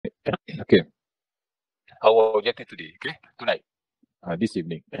our objective today, okay, tonight, this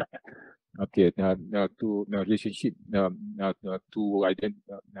evening. Okay, to relationship to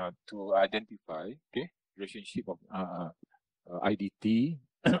identify, okay, relationship of IDT,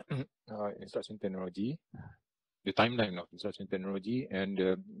 instruction technology, the timeline of instruction technology, and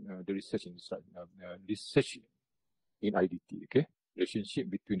the research in research in IDT. Okay, relationship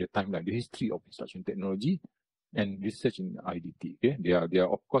between the timeline, the history of instruction technology, and research in IDT. Okay, they are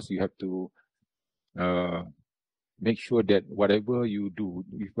of course you have to make sure that whatever you do,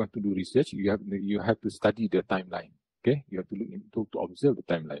 if you want to do research, you have to study the timeline. Okay, you have to look into to observe the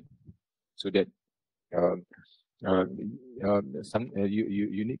timeline, so that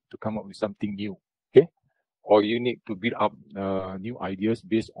you need to come up with something new. Okay, or you need to build up new ideas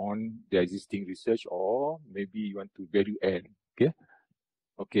based on the existing research, or maybe you want to value add. Okay,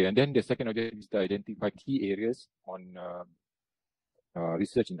 okay, and then the second objective is to identify key areas on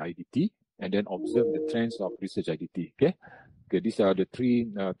research in IDT, and then observe the trends of research IDT. Okay, okay, these are the three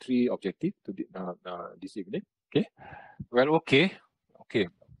objectives to this evening. Okay, well, okay, okay.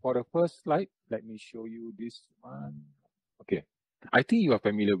 For the first slide, let me show you this one. Okay, I think you are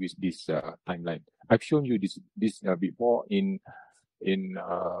familiar with this timeline. I've shown you this before in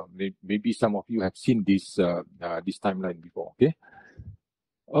maybe some of you have seen this this timeline before. Okay,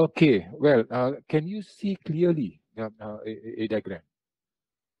 okay. Well, can you see clearly a diagram?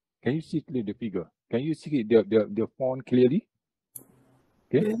 Can you see clearly the figure? Can you see the font clearly?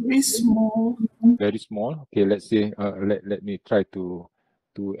 Okay. Very small. Very small. Okay. Let's say let me try to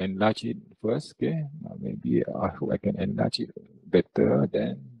enlarge it first. Okay. Maybe I hope I can enlarge it better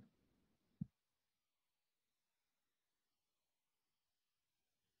than.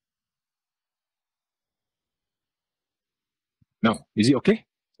 No. Is it okay?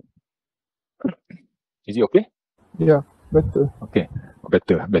 Is it okay? Yeah, better. Okay.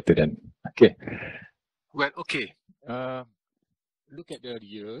 Better then. Okay. Well, okay. Look at the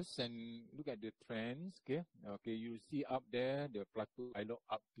years and look at the trends. Okay. Okay. You see up there the plateau dialog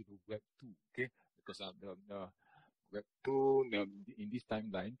up to the Web 2. Okay. Because of the Web 2 in this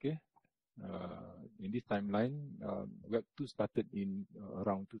timeline. Okay. In this timeline, Web 2 started in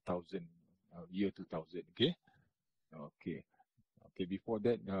around 2000, year 2000. Okay. Okay. Okay. Before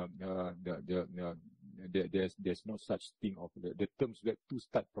that, there's no such thing of the terms Web 2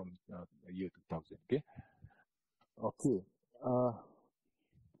 start from year 2000. Okay. Okay.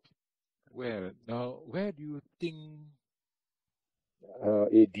 Well, now where do you think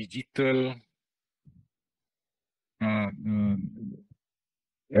a digital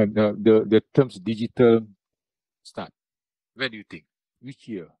the terms digital start? Where do you think? Which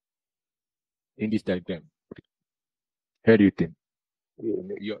year? In this diagram, where do you think?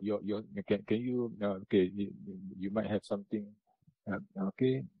 Can you okay? You might have something.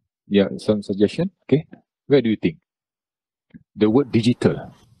 Okay, yeah, some suggestion. Okay, where do you think the word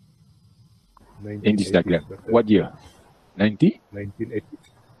digital in this diagram? What year? 1980s.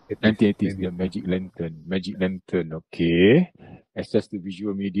 1980s. Yeah, Magic Lantern. Okay, access to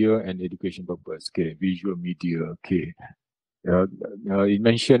visual media and education purpose. Okay, visual media. Okay. It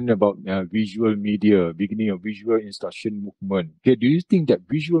mentioned about visual media, beginning of visual instruction movement. Okay, do you think that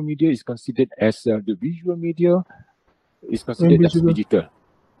visual media is considered as the visual media is considered as digital?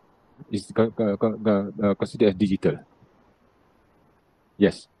 Is considered as digital?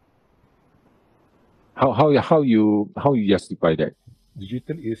 Yes. How you justify that?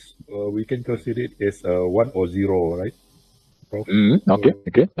 Digital is we can consider it as 1 or 0, right? Okay.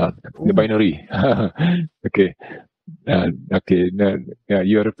 Okay. The binary. Okay. Okay.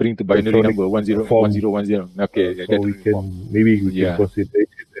 You are referring to binary number 101010. Okay. So we can consider it.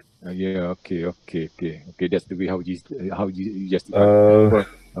 Yeah. Okay. That's the way how you justify.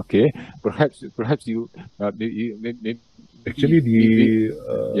 Okay. Perhaps you maybe actually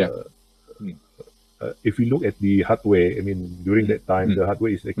if we look at the hardware, I mean during that time the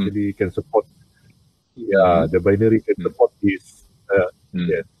hardware is actually can support. Yeah, the binary can support this.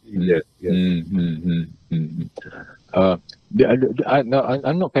 Yes.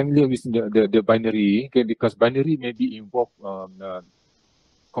 I'm not familiar with the binary, okay, because binary maybe involve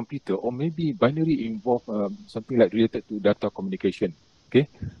computer, or maybe binary involve something like related to data communication. Okay,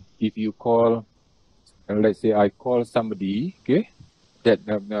 if you call, let's say I call somebody, okay, that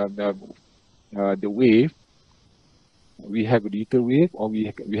the wave, we have a digital wave or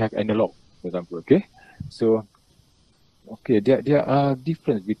we have analog, for example. Okay, so okay, there are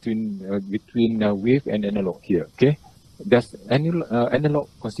difference between wave and analog here. Okay, does analog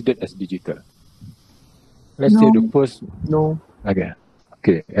considered as digital? Let's say the first. No.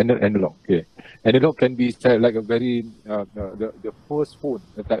 Okay, analog. Okay, analog can be like a very the first phone,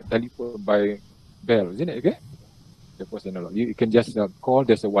 the telephone by bell, isn't it? Okay, the post analog. You can just call.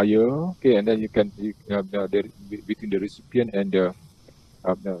 There's a wire, okay, and then you can between the recipient and the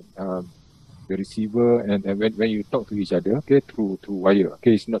receiver, and when you talk to each other, okay, through wire,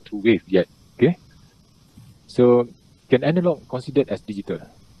 okay, it's not through wave yet, okay. So can analog considered as digital?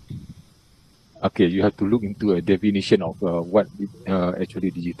 Okay, you have to look into a definition of what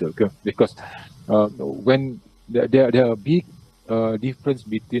actually digital, okay? Because when there are big difference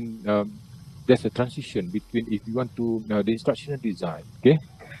between there's a transition between if you want to the instructional design, okay,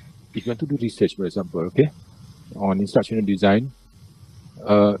 if you want to do research, for example, okay, on instructional design,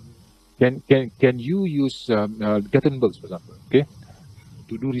 can you use Gutenberg, for example, okay,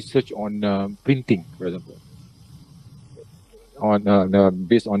 to do research on printing, for example, on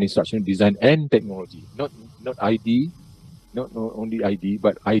based on instructional design and technology, not ID, not only ID,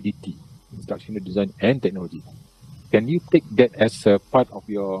 but IDT, instructional design and technology. Can you take that as a part of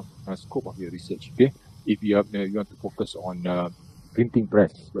your scope of your research? Okay, if you want to focus on printing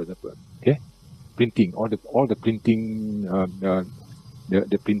press, for example, okay, printing all the printing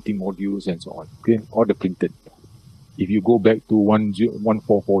the printing modules and so on, okay, all the printed. If you go back to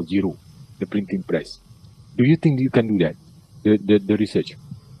 1440, the printing press, do you think you can do that? The research,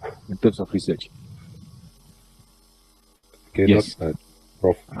 in terms of research? Cannot, Yes.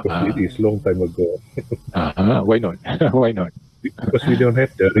 Prof, because it is long time ago. Why not? Why not? Because we don't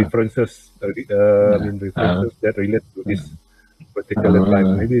have the references. References that relate to this particular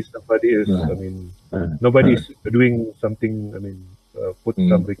time. Maybe somebody is. Nobody is doing something. Put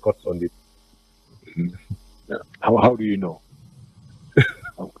some records on it. How do you know?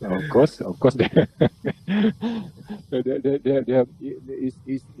 Of course,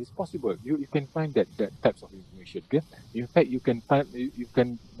 it's possible. You can find that types of information. Okay, in fact, you can find you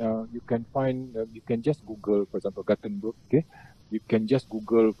can just Google, for example, Gutenberg. Okay, you can just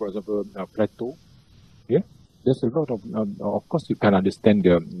Google, for example, Plato. Yeah, there's a lot of course, you can understand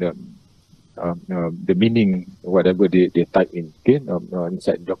the meaning, whatever they type in. Okay,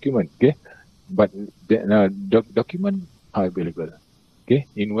 inside document. Okay, but the document are available. Okay,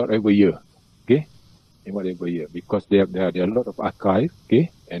 in whatever year. Okay, in whatever year, because there are a lot of archive.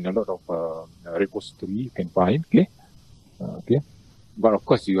 Okay, and a lot of repository you can find. Okay, okay, but of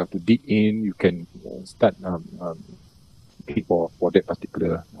course you have to dig in. You can start looking for that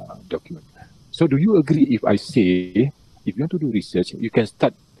particular document. So do you agree if I say, if you want to do research, you can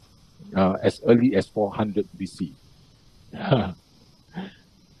start as early as 400 BC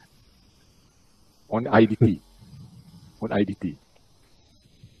on IDT? On IDT,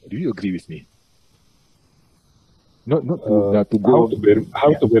 do you agree with me? Not to go.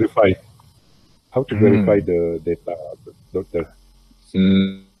 How to verify? How to verify the data, doctor?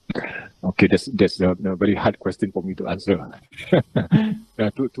 Okay, that's a very hard question for me to answer.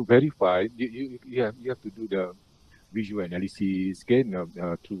 To verify, you have to do the visual analysis, okay,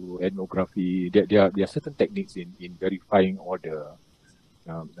 through ethnography. There are certain techniques in verifying all the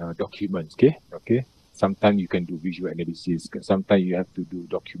documents. Okay. Sometimes you can do visual analysis. Sometimes you have to do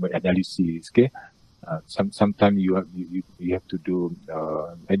document analysis. Okay. Sometimes you have to do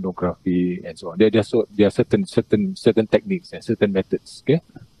ethnography and so on. There are certain techniques and certain methods. Okay.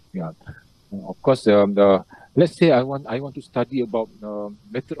 Yeah. Of course, let's say I want to study about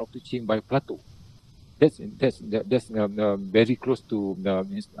method of teaching by Plato. That's very close to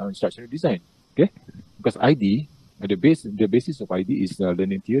instructional design. Okay, because ID, the basis of ID is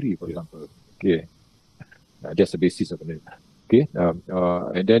learning theory, for example. Okay, that's the basis of it. Okay,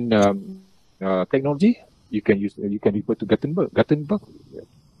 and then technology, you can refer to Gutenberg. Gutenberg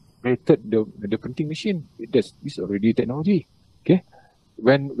created the printing machine. This already technology. Okay,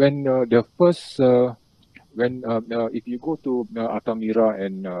 when the first if you go to Altamira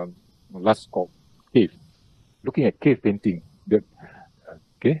and Lascaux cave, looking at cave painting,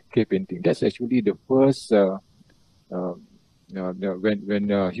 cave painting, that's actually the first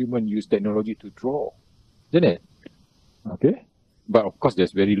when human use technology to draw, isn't it? Okay, but of course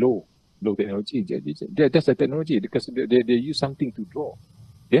there's very low technology. That's a technology because they use something to draw.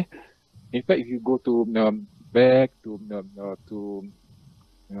 Okay, in fact, if you go to back to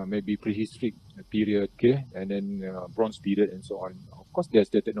maybe prehistoric period, okay, and then bronze period and so on. Of course, there's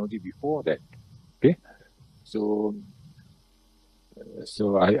the technology before that. Okay, so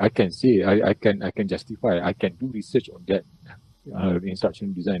I can say I can justify, I can do research on that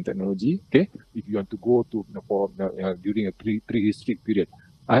instruction design technology. Okay, if you want to go to for during a prehistoric period,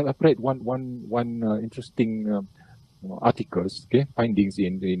 I've read one interesting articles, okay, findings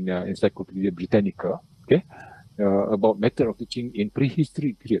in Encyclopedia Britannica, okay, about method of teaching in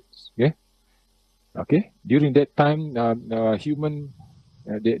prehistory periods. Okay, during that time, human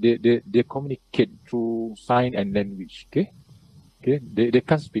they communicate through sign and language. Okay, they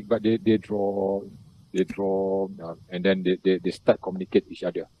can't speak, but they draw, and then they start communicate each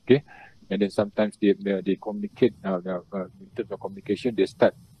other. Okay, and then sometimes they communicate in terms of communication. They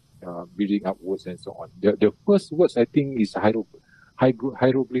start building up words and so on. The first words I think is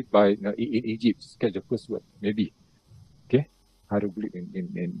hieroglyph by in Egypt. Catch the first word maybe. Okay, hieroglyph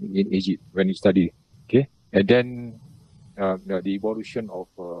in Egypt when you study. Okay, and then the evolution of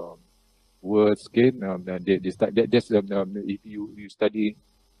words. Okay, they start. That's if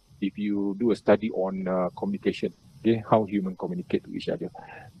if you do a study on communication. Okay, how human communicate to each other.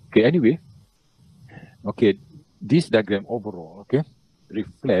 Okay, anyway. Okay, this diagram overall, okay,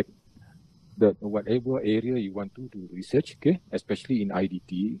 reflect that whatever area you want to do research, okay, especially in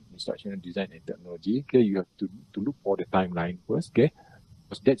IDT, instructional design and technology, okay, you have to look for the timeline first, okay,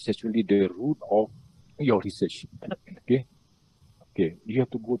 because that's actually the root of your research, okay. Okay, you have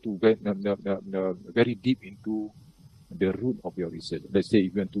to go to very deep into the root of your research. Let's say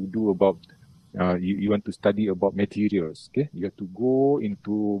if you want to do about you want to study about materials, okay? You have to go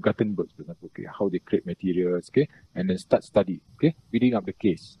into Gutenberg, for example, okay, how they create materials, okay? And then start study, okay? Building up the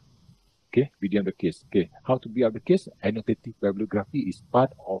case, okay? Building up the case, okay? How to build up the case? Annotative bibliography is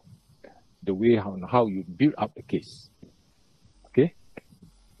part of the way how you build up the case, okay?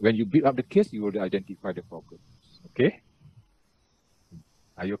 When you build up the case, you will identify the problems, okay?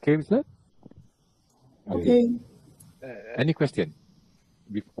 Are you okay with that? Okay. Any question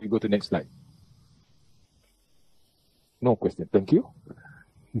before we go to the next slide? No question. Thank you.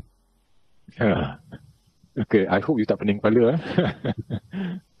 Okay, I hope you tak pening kepala.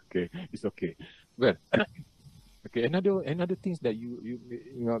 Okay, it's okay. Well, okay. Another things that you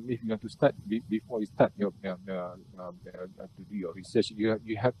know, if you want to start before you start your to do your research,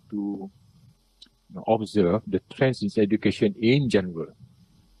 you have to observe the trends in education in general.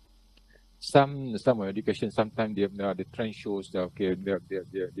 Some education sometimes the trend shows that okay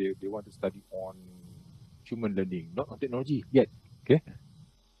they want to study on human learning, not on technology yet. Okay,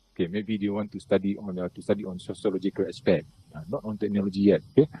 maybe they want to study on sociological aspect, not on technology yet.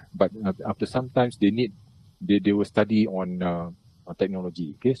 Okay, but after sometimes they will study on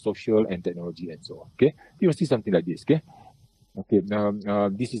technology. Okay, social and technology and so on. Okay, you will see something like this. Okay,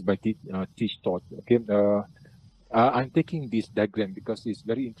 this is my teach thought. Okay, I'm taking this diagram because it's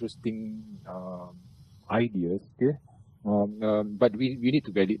very interesting ideas. Okay. But we need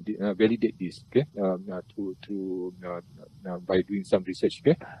to validate this, okay, by doing some research,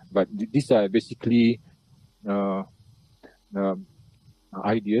 okay. But these are basically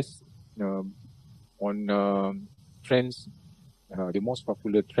ideas on trends, the most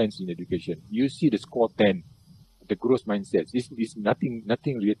popular trends in education. You see the score 10, the growth mindsets. It's nothing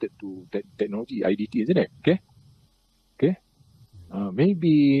related to technology, IDT, isn't it? Okay.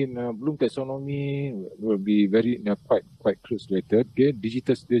 Maybe Bloom taxonomy will be very quite close related. Okay,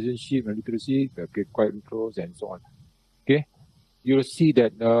 digital citizenship and literacy, okay, quite close and so on. Okay, you'll see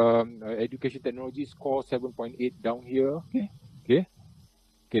that education technology score 7.8 down here. Okay.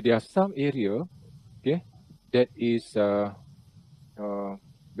 There are some area, okay, that is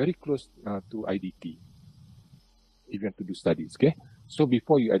very close to IDT. If you want to do studies, okay. So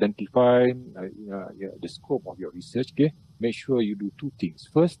before you identify the scope of your research, okay, make sure you do two things.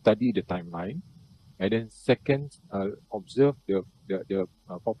 First, study the timeline, and then second, observe the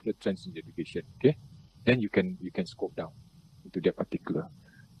popular trends in education. Okay, then you can scope down into that particular.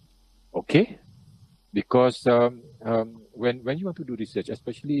 Okay, because when you want to do research,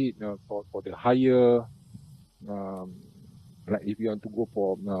 especially for the higher, like if you want to go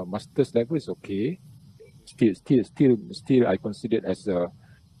for master's level, it's okay. Still, I consider it as a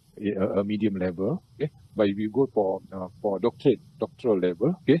medium level. Okay, but if you go for doctoral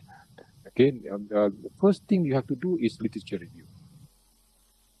level, okay, the first thing you have to do is literature review.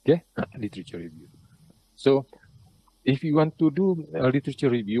 Okay, literature review. So, if you want to do a literature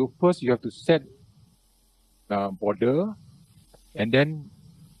review, first you have to set border, and then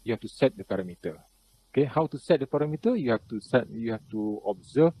you have to set the parameter. Okay, how to set the parameter? You have to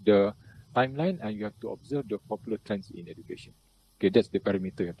observe the timeline, and you have to observe the popular trends in education. Okay, that's the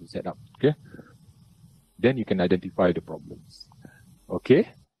parameter you have to set up. Okay, then you can identify the problems. Okay.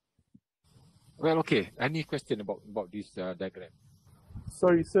 Well, okay. Any question about this diagram?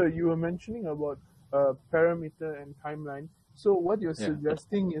 Sorry, sir. You were mentioning about parameter and timeline. So what you're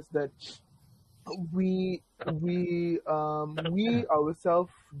suggesting is that we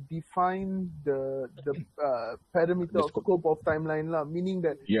ourselves define the parameter of scope of timeline lah. Meaning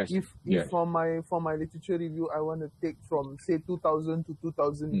that if for my literature review I want to take from say 2000 to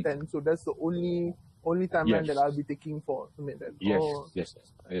 2010, so that's the only only timeline that Yes. I'll be taking for something like that. Yes, Oh, yes,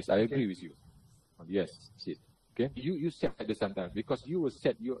 yes. I okay. agree with you. Yes, see. Okay, you set at the same time because you will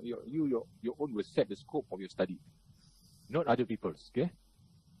set your own will set the scope of your study, not other people's.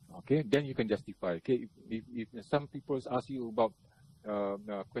 Okay. Then you can justify. Okay, if some people ask you about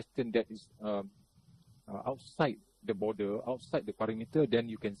a question that is outside the border, outside the perimeter, then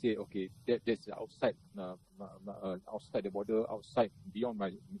you can say, okay, that's outside outside the border, outside beyond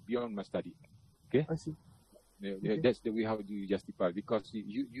my study. Okay. I see. Okay. That's the way how do you justify, because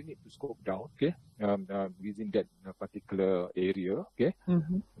you need to scope down, okay, within that particular area, okay,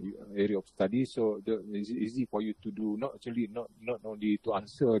 area of study. So it's easy for you to do, not only to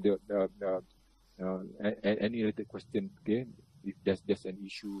answer any related question, okay, if there's an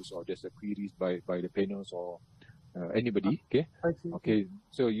issues or there's a queries by the panels or anybody, okay, I see. okay.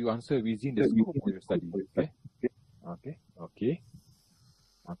 So you answer within the scope of your study, okay.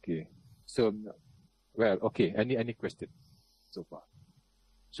 So. Well, okay. Any question so far?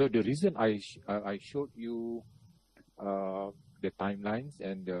 So the reason I showed you the timelines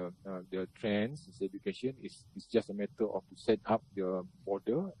and the trends in education is just a matter of to set up the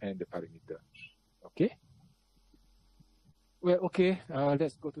border and the perimeter. Okay. Well, okay.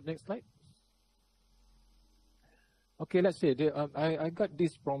 Let's go to the next slide. Okay, let's say I got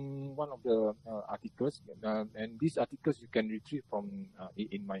this from one of the articles, and these articles you can retrieve from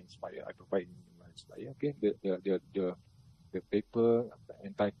in my Inspire. I provide in my Inspire. Okay, the paper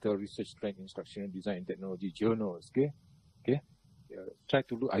entitled "Research Trend Instructional Design and Technology Journals." Okay. Try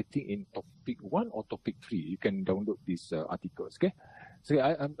to look. I think in topic 1 or topic 3, you can download these articles. Okay, so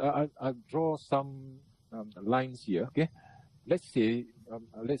I draw some lines here. Okay. Let's say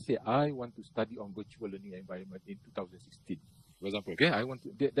I want to study on virtual learning environment in 2016, for example. Okay, I want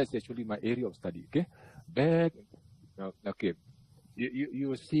to. That's actually my area of study. Okay, okay, you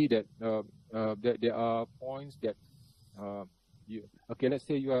will see that there are points that okay. Let's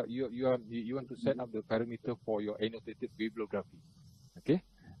say you want to set up the parameter for your annotated bibliography. Okay,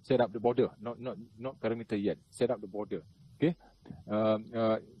 set up the border, not parameter yet. Set up the border. Okay,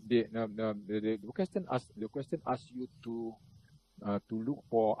 the question asks you to look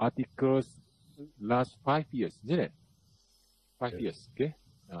for articles last 5 years, isn't it? 5 years, okay?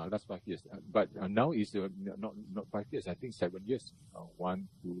 Last 5 years. But now is not 5 years, I think 7 years. 1,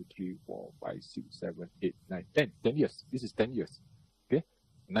 2, 3, 4, 5, 6, 7, 8, 9, 10. 10 years. This is 10 years. Okay?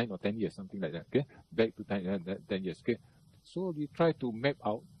 9 or 10 years, something like that. Okay? Back to 10 years. Okay? So you try to map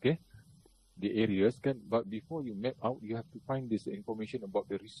out, okay, the areas, but before you map out, you have to find this information about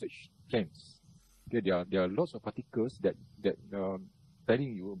the research trends. Okay, there are lots of articles that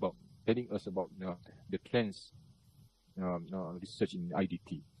telling us about the trends research in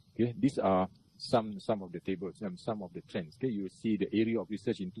IDT. Okay, these are some of the tables and some of the trends. Okay, you see the area of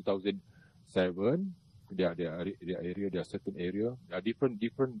research in 2007. There are certain area. There are different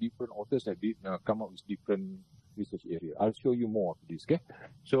authors that come up with different research area. I'll show you more of this. Okay,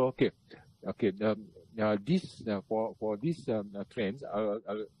 so okay. This for these trends,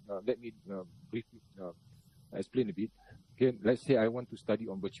 let me briefly explain a bit. Okay, let's say I want to study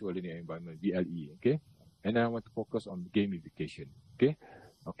on virtual learning environment (VLE). Okay, and I want to focus on gamification. Okay,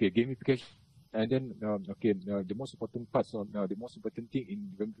 gamification, and then the most important parts on the most important thing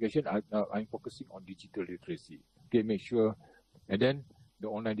in gamification, I'm focusing on digital literacy. Okay, make sure, and then the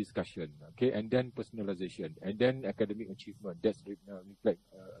online discussion, okay, and then personalization, and then academic achievement. That's reflect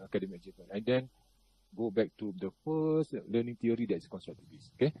academic achievement, and then go back to the first learning theory, that is constructivist.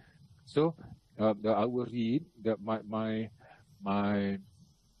 Okay, so I will read my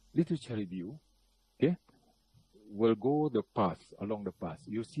literature review. Okay, will go along the path.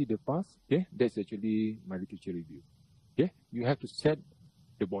 You see the path. Okay, that's actually my literature review. Okay, you have to set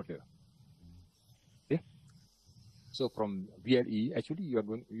the border. Okay. So from VLE, actually you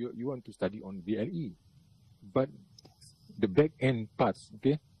want to study on VLE, but the back end parts,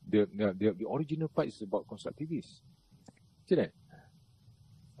 okay, the original part is about constructivists. See that?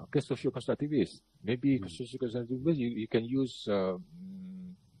 Okay, social constructivists. Maybe social constructivists you can use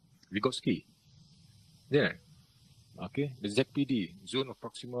Vygotsky. Yeah. Okay, the ZPD, zone of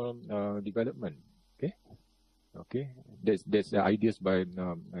proximal development. Okay. Okay, that's the ideas by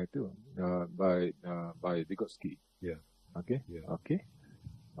Vygotsky. Yeah. Okay. Yeah.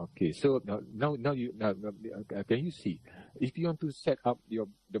 Okay. So now you can you see, if you want to set up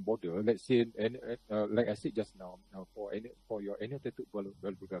the border, let's say, and like I said just now for your annotated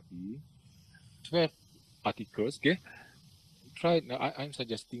bibliography, 12 articles. Okay. Try. I'm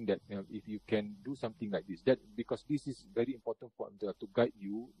suggesting that if you can do something like this, that because this is very important to guide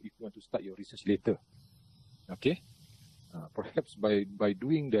you if you want to start your research later. Okay. perhaps by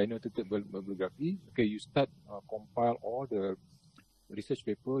doing the annotated bibliography, okay, you start compile all the research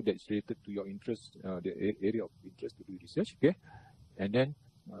paper that's related to your interest, the area of interest to do research, okay, and then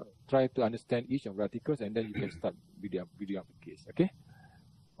try to understand each of the articles, and then you can start building up the case, okay,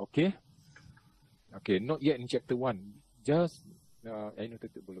 okay, not yet in chapter 1, just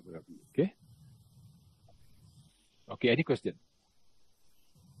annotated bibliography, okay, any question?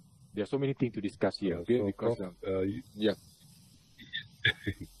 There are so many things to discuss here, okay, so because yeah.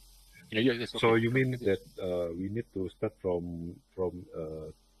 Yes, okay. So you mean that we need to start from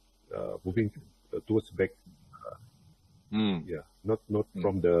moving towards back? Yeah, not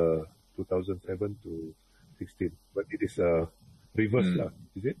from the 2007 to 16, but it is reverse lah,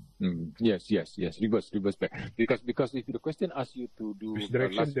 is it? Yes, reverse back. Because if the question asks you to do which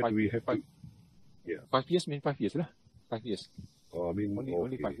direction last that 5 we have to? Yeah, 5 years means 5 years lah. 5 years. Oh, I mean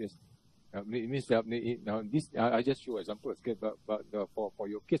only 5 years. It means now this I just show examples, okay, but for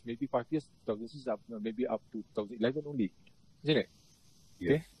your case maybe 5 years, 2006 up, maybe up to 2011 only, isn't it?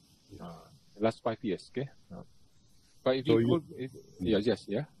 Yes. Okay. Last 5 years, okay. But if So you go,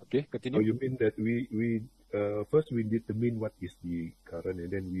 okay, continue. So you mean that we first we determine what is the current,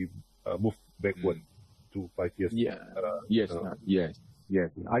 and then we move backward to 5 years. Yeah. Yes.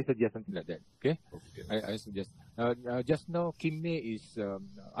 I suggest something like that. Okay. I suggest. Just now, Kim May is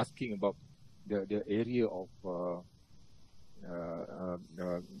asking about the area of the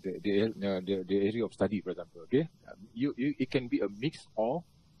area of study, for example. Okay. It can be a mixture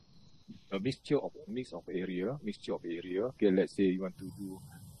of area. Okay. Let's say you want to do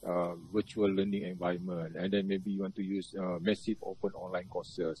virtual learning environment, and then maybe you want to use massive open online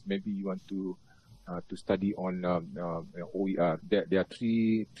courses. Maybe you want to study on OER. There are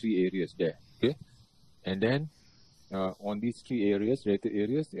three areas there. Okay, and then on these related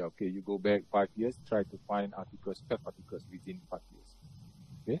areas, okay, you go back 5 years, try to find articles within 5 years.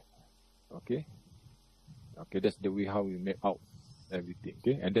 Okay. That's the way how we make out everything.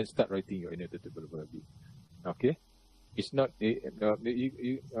 Okay, and then start writing your annotated bibliography. Okay, it's not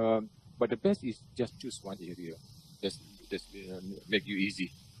but the best is just choose one area. Just make you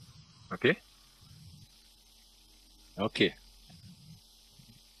easy. Okay. Okay.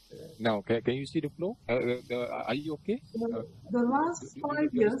 Now, can you see the flow? Are you okay? The last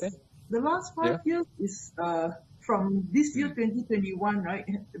 5 years. The last 5 years is from this year 2021, right?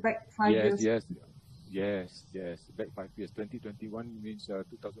 Back 5 years. Yes. Back 5 years. 2021 means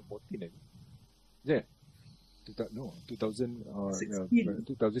 2014. Is it? 2016.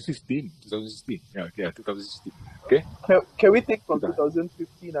 Yeah, 2016. Okay. Can we take from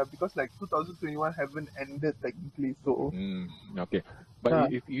 2015? Because like 2021 haven't ended technically, so. Okay,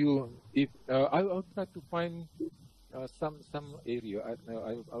 but if I'll try to find some area.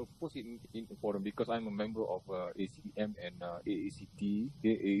 I'll post it in the forum because I'm a member of ACM and AACT.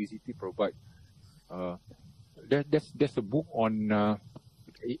 AACT provide there's a book on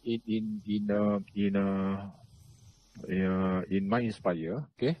in My Inspire,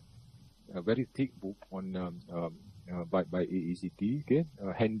 okay, a very thick book on by AACT, okay,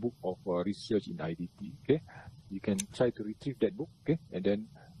 a handbook of research in IDT, okay. You can try to retrieve that book, okay, and then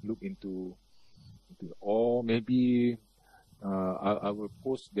look into or maybe I will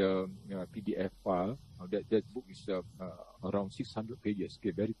post the PDF file. That book is around 600 pages,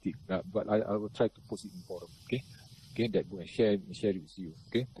 okay, very thick. But I will try to post it in forum, okay. Okay, that book and share it with you,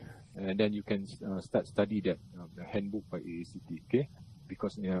 okay, and then you can start study that the handbook by AACT, okay,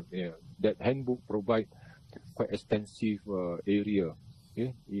 because that handbook provide quite extensive area,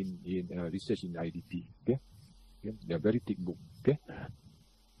 okay, in research in IDT, okay, they're very thick book, okay,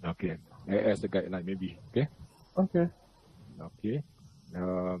 as a guideline maybe, okay.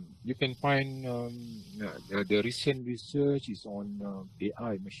 You can find the recent research is on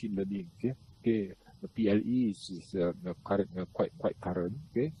AI machine learning, okay. The PLE is current, quite current,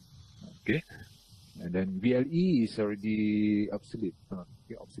 okay, and then VLE is already obsolete,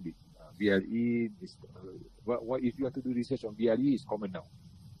 obsolete. VLE is what if you want to do research on VLE is common now,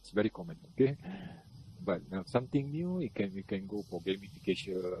 it's very common, okay. But something new, you can go for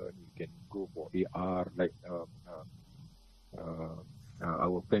gamification, you can go for AR, like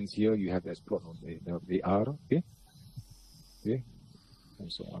our friends here, you have explored on AR, okay,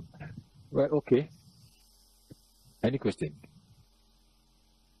 and so on. Well, okay. Any question?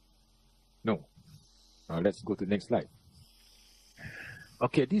 No. Let's go to the next slide.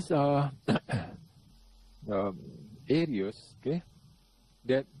 Okay, these are areas, okay,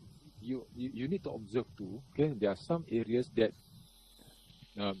 that you need to observe too. Okay, there are some areas that,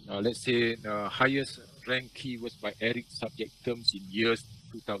 let's say, highest ranked keywords by Eric subject terms in years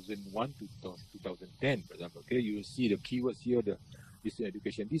 2001 to 2010, for example. Okay, you will see the keywords here, the distance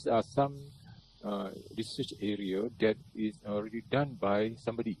education. These are some research area that is already done by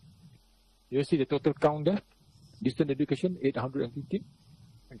somebody. You see the total count there? Distance education, 815.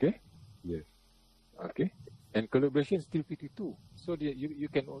 Okay? Yes. Okay. And collaboration is still 52. So you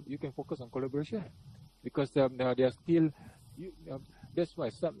can focus on collaboration because they are still. That's why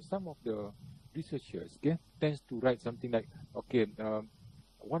some of the researchers tends to write something like, okay,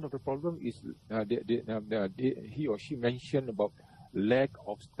 one of the problem is he or she mentioned about lack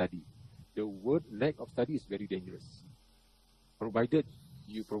of study. The word lack of study is very dangerous, provided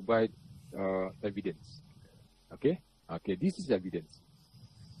you provide evidence. Okay, this is evidence.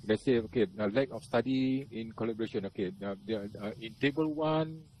 Let's say, okay, lack of study in collaboration. Okay, in table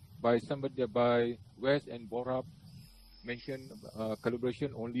 1 by somebody by West and Borab mention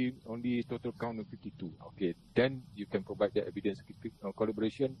collaboration only total count of 52. Okay, then you can provide the evidence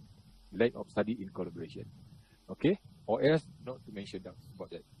collaboration, lack of study in collaboration. Okay, or else not to mention about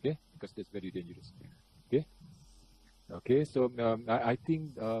that. Okay, because that's very dangerous. Okay. Okay, so I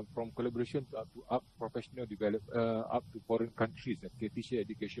think from collaboration to up professional develop up to foreign countries, okay, teacher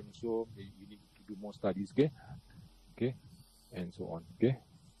education also you need to do more studies, okay, and so on, okay.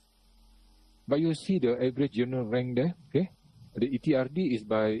 But you see the average journal rank there, okay. The ETRD is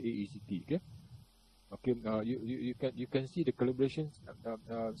by AECT, okay. Okay, you can see the collaboration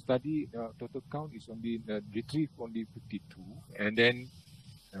study total count is only retrieved only 52, and then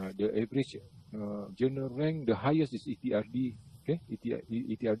the average journal rank, the highest is ETRD, okay,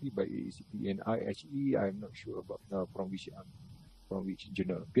 ETRD by AECT, and IHE, I'm not sure about from which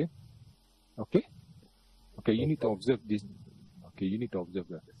journal, okay. You need to observe this. Okay, you need to observe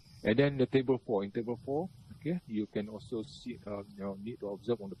that. And then the table 4. In table 4, okay, you can also see need to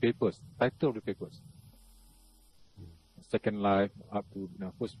observe on the papers, title of the papers. Second Life up to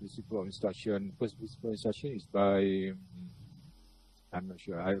first principle of instruction. First principle of instruction is by I'm not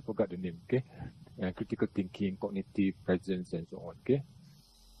sure. I forgot the name. Okay, critical thinking, cognitive presence, and so on.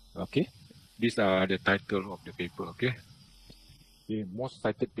 Okay, These are the title of the paper. Okay, most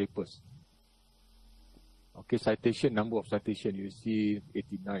cited papers. Okay, citation, number of citation. You see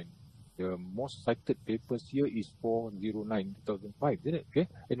 89. The most cited papers here is 409 2005. Isn't it? Okay,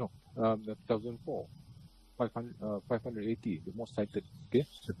 2004. 580, the most cited. Okay,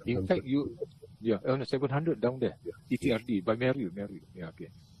 in fact, 700 down there. ETRD by Merrill. Yeah, okay.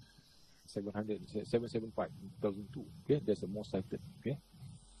 775, 2002. Okay, that's the most cited. Okay,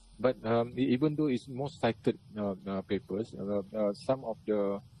 but even though it's most cited papers, some of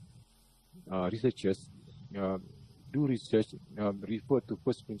the researchers do research refer to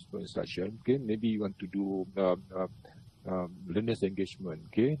first principle instruction. Okay, maybe you want to do learners engagement,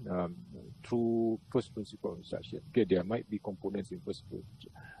 okay, through first principle instruction. Okay, there might be components in first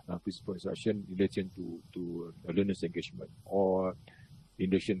principle instruction in relation to learners engagement, or in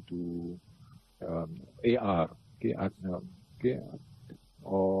relation to AR, okay,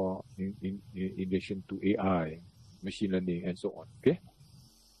 or in relation to AI, machine learning, and so on.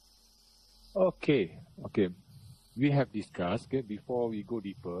 Okay. We have discussed. Okay, before we go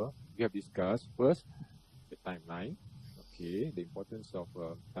deeper, we have discussed first the timeline. Okay, the importance of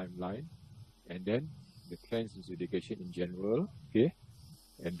timeline, and then the trends in education in general. Okay,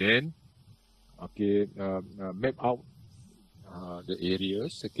 and then map out the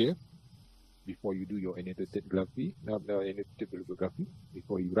areas. Okay, before you do your annotated bibliography,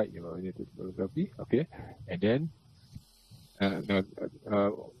 before you write your annotated bibliography. Okay, and then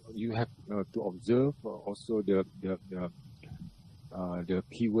you have to observe also the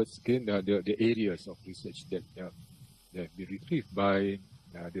keywords. Okay, the areas of research that be retrieved by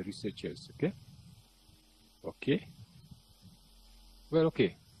the researchers. Okay. Well,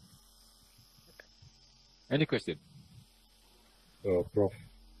 okay. Any question? Prof.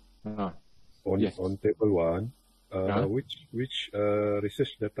 Yes. On table 1, which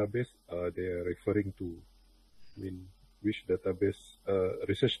research database they are referring to? I mean, which database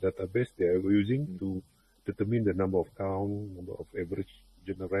research database they are using to determine the number of count, number of average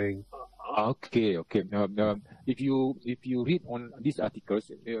journal rank? Okay. If you read on these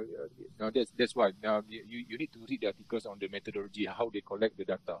articles, that's why you need to read the articles on the methodology, how they collect the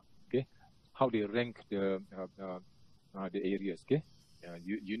data. Okay, how they rank the areas. Okay,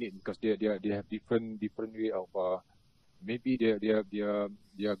 you need, because they have different way of maybe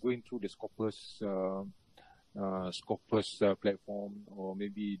they are going through the Scopus platform, or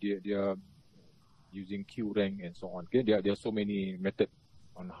maybe they are using QRank and so on. Okay, there are so many methods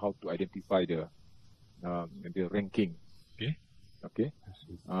on how to identify the ranking. Okay.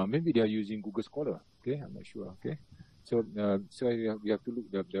 Maybe they are using Google Scholar. Okay, I'm not sure. Okay, So we have to look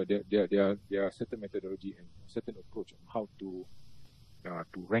there are certain methodology and certain approach on how to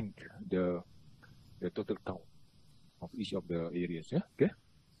rank the total count of each of the areas. Yeah. Okay.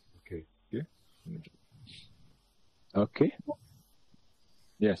 Okay. Okay. Okay.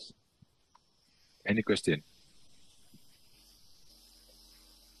 Yes. Any question?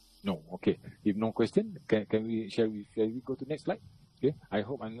 No. Okay. If no question, can we shall we go to next slide? Okay. I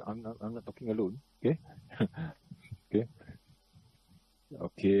hope I'm not talking alone. Okay. Okay.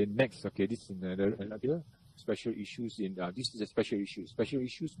 Okay. Next. Okay. This is another special issues in this is a special issue. Special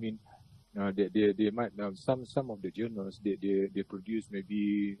issues mean they might some of the journals they produce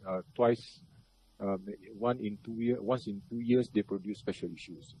maybe twice. Once in 2 years they produce special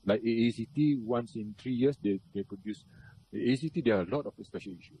issues. Like AACT, once in 3 years they produce. AACT, there are a lot of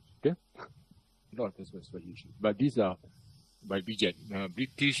special issues. Okay, a lot of special issues. But these are by BJET,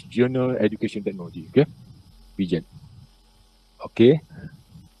 British Journal Education Technology. Okay, BJET. Okay.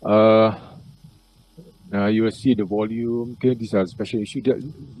 You will see the volume. Okay, these are special issues.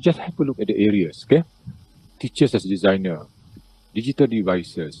 Just have a look at the areas. Okay, teachers as designer, digital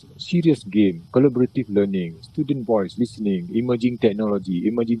devices, serious game, collaborative learning, student voice listening, emerging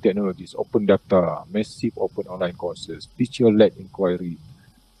technologies, open data, massive open online courses, teacher-led inquiry.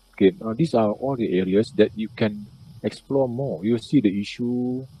 Okay, these are all the areas that you can explore more. You see the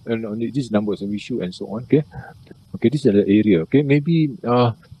issue and these numbers of issue and so on. Okay, okay, this is the area. Okay, maybe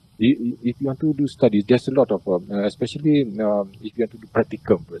if you want to do studies, there's a lot of especially if you want to do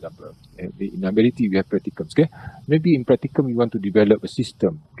practicum, for example. In ability we have practicums. Okay, maybe in practicum you want to develop a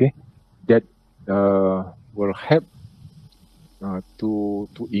system. Okay, that will help to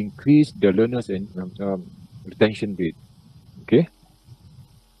increase the learners and retention rate. Okay.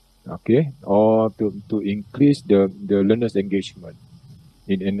 Okay, or to increase the learners engagement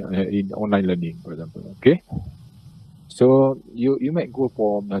in online learning, for example. Okay. So you might go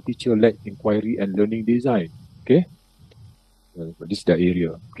for teacher-led inquiry and learning design. Okay, this is the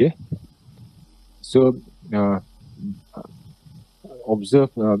area. Okay, so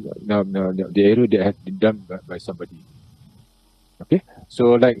observe the area that has been done by somebody. Okay,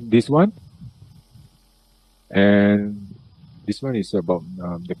 so like this one, and this one is about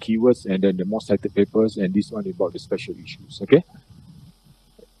the keywords, and then the most cited papers, and this one is about the special issues. Okay.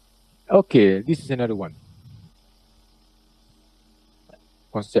 Okay, this is another one.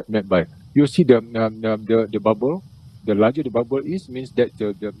 Concept map by. You see the bubble. The larger the bubble is, means that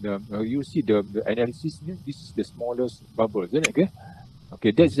you see the analysis. This is the smallest bubble, isn't it? Okay.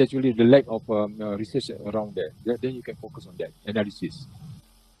 Okay, that's actually the lack of research around that. Then you can focus on that analysis.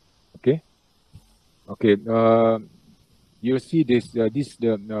 Okay. Okay. You see this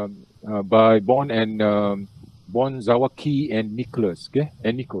by Bond and Bond, Zawaki and Nicholas. Okay,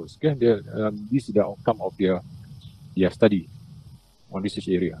 and Nichols. Okay, this is the outcome of their study on research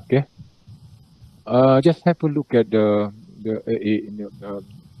area. Okay, just have a look at their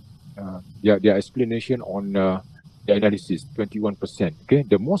explanation on the analysis. 21%. Okay,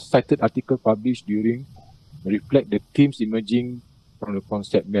 the most cited article published during reflect the themes emerging from the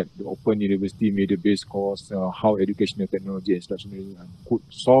concept map, the open university media-based course, how educational technology and instruction could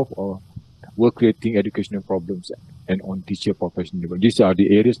solve or were creating educational problems, and on teacher professionalism. These are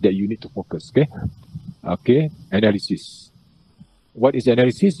the areas that you need to focus. Okay, okay, analysis. What is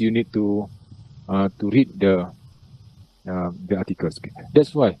analysis? You need to read the articles. Okay?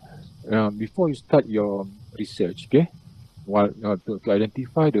 That's why before you start your research, okay, while to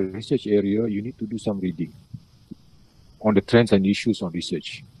identify the research area, you need to do some reading on the trends and issues on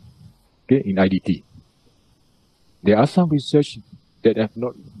research. Okay, in IDT, there are some research that have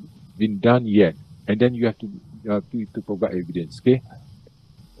not been done yet, and then you have to provide evidence. Okay,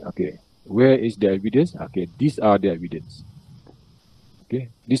 okay, where is the evidence? Okay, these are the evidence. Okay,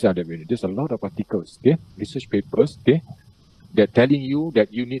 these are the evidence. There's a lot of articles, okay, research papers, okay, that telling you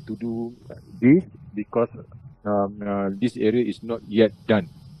that you need to do this because this area is not yet done,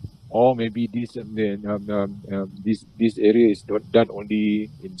 or maybe this area is not done only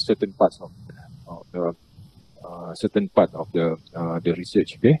in certain parts of the certain part of the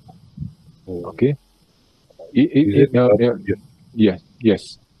research. Okay, okay.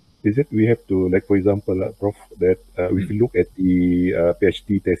 Yes. Is it we have to, like, for example, Prof, that if we look at the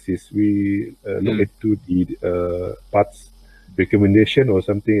PhD thesis, we look into the parts recommendation or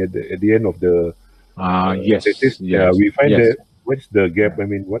something at the end of the thesis. Yes. We find that what's the gap? I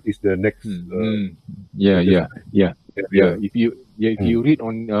mean, what is the next? Yeah. If you read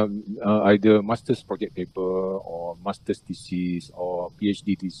on either master's project paper or master's thesis or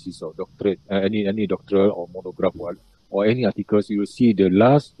PhD thesis or doctorate, any doctoral or monograph or any articles, you will see the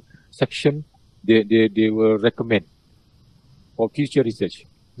last section they will recommend. for future research.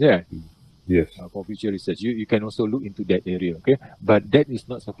 Yeah. Yes. For future research, you can also look into that area. Okay, but that is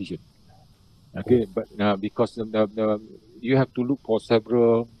not sufficient. Okay, but because you have to look for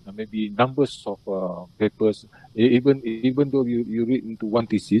several maybe numbers of papers. Even though you read into one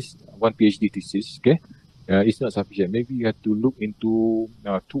thesis, one PhD thesis, okay, it's not sufficient. Maybe you have to look into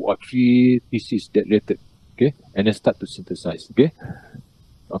 2 or 3 theses that related, okay, and then start to synthesize.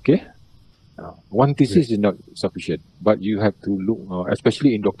 Okay. One thesis is not sufficient, but you have to look,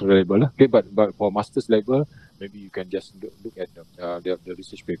 especially in doctoral level. Okay, but for master's level, maybe you can just look at the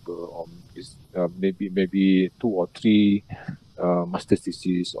research paper, or maybe 2 or 3 master's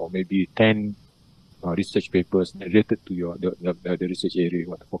thesis, or maybe 10 research papers related to the research area you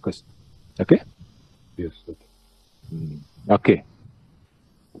want to focus. Okay. Yes. Okay.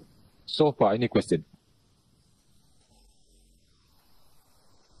 So far, any question?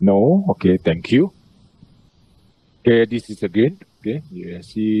 No. Okay. Thank you. Okay, this is again, okay, you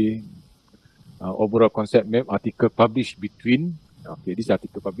see overall concept map article published between, okay, this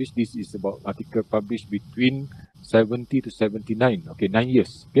article published, this is about article published between 70 to 79, okay, 9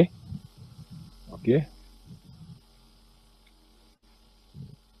 years, okay.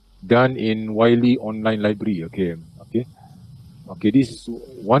 Done in Wiley Online Library, okay. This is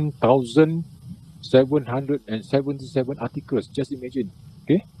 1,777 articles, just imagine,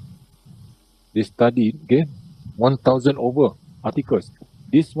 okay. They studied, okay, 1,000 over articles.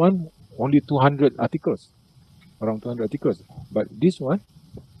 This one, only 200 articles, around 200 articles. But this one,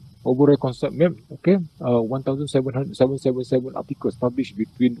 overall concept map, okay, 1,777 articles published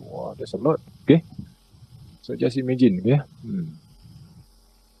between, wow, that's a lot, okay. So just imagine, okay.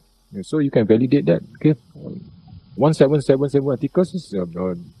 So you can validate that, okay. 1,777 articles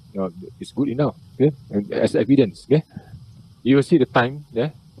is good enough, okay, as evidence, okay. You will see the time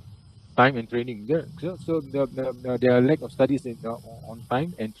there. Time and training there. So there are lack of studies on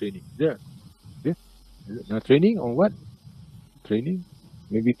time and training there. Okay. Training on what? Training,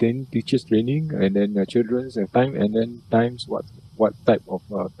 maybe 10 teachers training, and then children's time, and then times what type of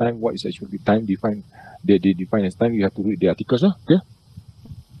time? What is actually time defined? They define as time. You have to read the articles, huh?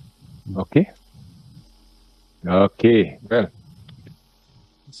 Okay. Well,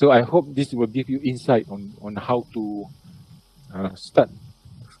 so I hope this will give you insight on how to start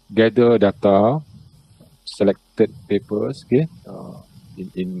gather data, selected papers, okay,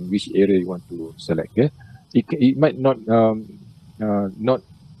 in which area you want to select. Okay, it might not not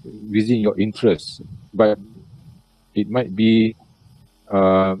within your interest, but it might be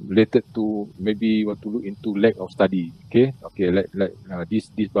related to, maybe you want to look into lack of study. Okay, like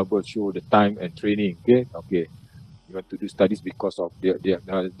this bubble show the time and training. Okay, you want to do studies because of there's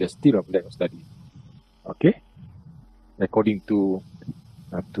still a lack of study. Okay, according to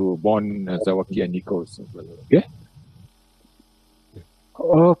Bond, Zawaki, and Nichols.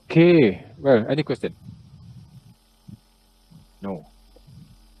 Okay. Well, any question? No.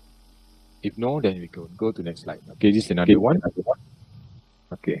 If no, then we go to next slide. Okay, this is another one.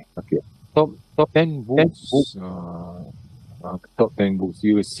 Okay. Top 10 books. Top 10 books.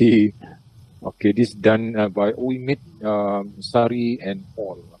 You will see. Okay, this done by Uimit, Sari, and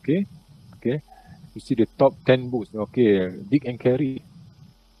Paul. Okay. You see the top 10 books. Okay, Dick and Carey.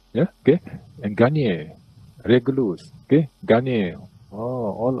 Yeah. Okay. And Garnier, Regulus. Okay, Garnier.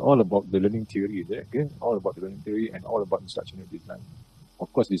 All about the learning theory. Okay, all about the learning theory and all about instructional design.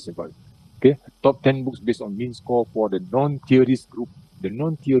 Of course, this is about. Okay, top 10 books based on mean score for the non-theorist group. The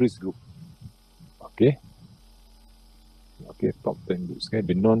non-theorist group. Okay, top 10 books. Okay,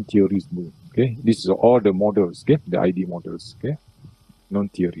 the non-theorist group. Okay, this is all the models. Okay, the ID models. Okay,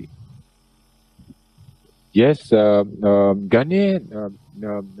 non-theory. Yes, Garnier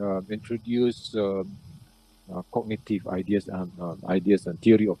introduced cognitive ideas and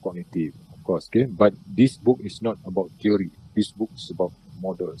theory of cognitive, of course. Okay, but this book is not about theory. This book is about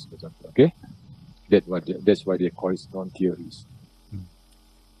models, for example. Okay, that's why they call it non-theories.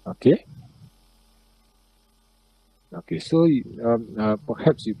 Okay. So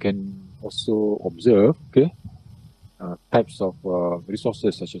perhaps you can also observe, okay, types of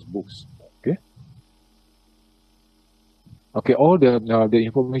resources such as books. Okay, all the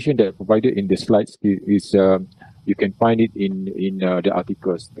information that provided in the slides is you can find it in the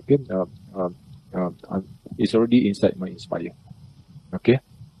articles. Okay, it's already inside my Inspire. Okay,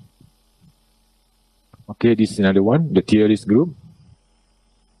 this is another one, the theorist group.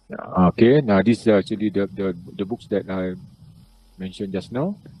 Okay, now this is actually the books that I mentioned just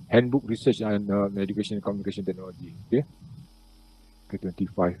now. Handbook Research and Education and Communication Technology. Okay,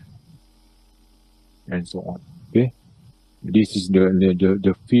 25, and so on. Okay. This is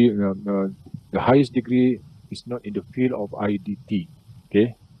the field, the highest degree is not in the field of IDT.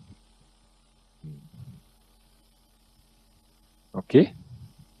 Okay. Okay.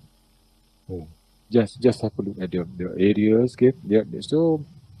 Just have a look at the areas. Okay. Yeah. So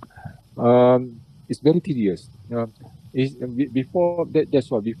it's very tedious. Before that, that's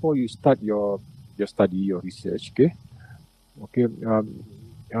why before you start your study, your research. Okay. Okay.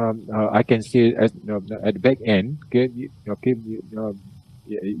 I can say at the back end. Okay.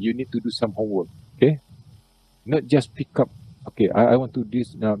 You need to do some homework. Okay. Not just pick up. Okay. I want to do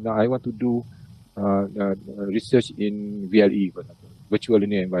this now. I want to do research in VLE, for example, virtual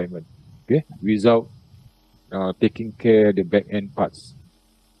learning environment. Okay. Without taking care the back end parts.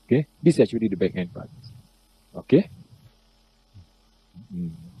 Okay. This is actually the back end parts. Okay.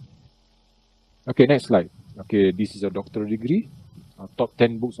 Okay. Next slide. Okay. This is a doctoral degree. Top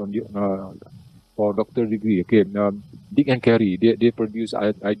 10 books on the for doctoral degree. Okay. Dick and Carey, they produce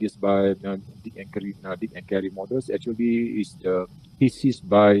ideas by Dick and Carey models. Actually, is the thesis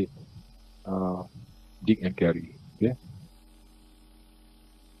by Dick and Carey. Okay.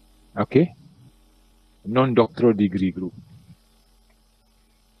 Okay. Non-doctoral degree group.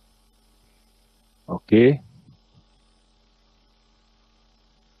 Okay.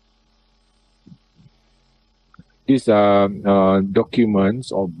 These are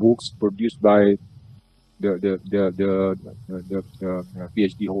documents or books produced by the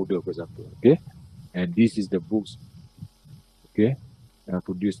PhD holder, for example. Okay, and this is the books. Okay,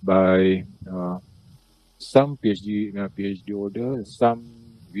 produced by some PhD holder, some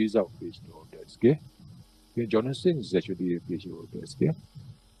without PhD holders. Okay, Jonathan is actually a PhD holder. Okay.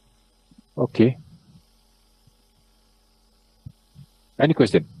 Okay. Any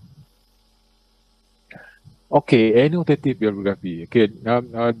question? Okay, annotative bibliography. Okay,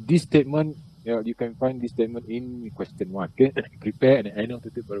 this statement, you can find this statement in question 1. Okay, prepare an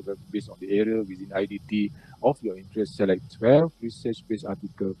annotative bibliography based on the area within IDT of your interest. Select 12 research-based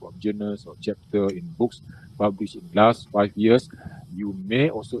articles from journals or chapter in books published in last 5 years. You may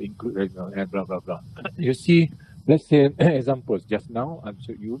also include and blah blah blah. You see, let's say examples. Just now, I'm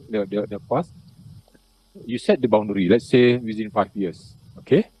showing you the past. You set the boundary. Let's say within 5 years.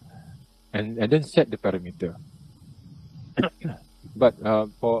 Okay. And then set the parameter. But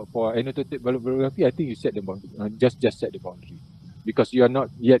for annotated bibliography, I think you set the boundary. Just set the boundary, because you are not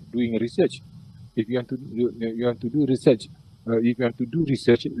yet doing research. If you want to do research, if you want to do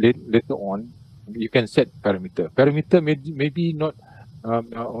research later on, you can set parameter. Parameter maybe not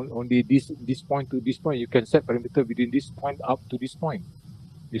only this point to this point. You can set parameter within this point up to this point.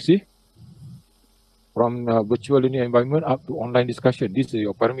 You see, from virtual learning environment up to online discussion. This is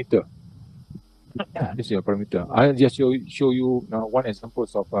your parameter. This is your parameter. I'll just show you one example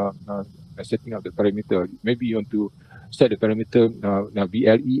of setting up the parameter. Maybe you want to set the parameter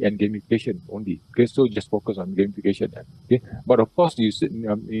VLE and gamification only. Okay, so just focus on gamification. Okay, but of course, you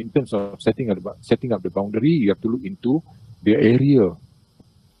in terms of setting up the boundary, you have to look into the area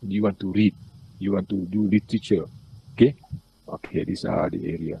you want to read. You want to do literature. Okay, okay, these are the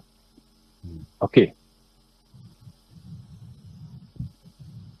area. Okay.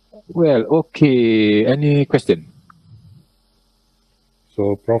 Well, okay. Any question?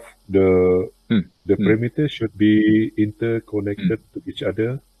 So, Prof, the parameters should be interconnected to each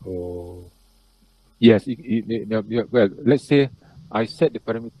other, or? Yes. Well, let's say I set the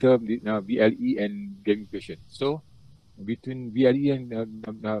parameter VLE and gamification. So, between VLE and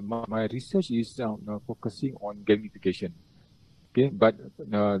my research is focusing on gamification. Okay, but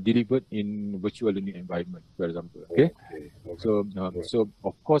delivered in virtual learning environment, for example. Okay. So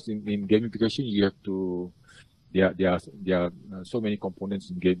of course in gamification you have to there are so many components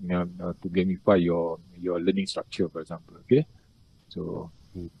in game to gamify your learning structure, for example. Okay, so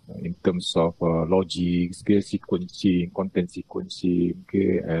in terms of logic, skill sequencing, content sequencing,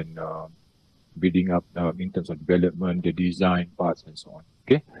 okay, and building up in terms of development, the design parts, and so on.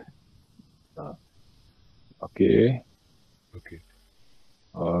 Okay. Okay.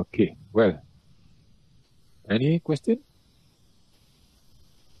 Okay. Well, any question?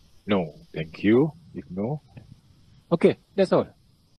 No. Thank you. If no, okay, that's all.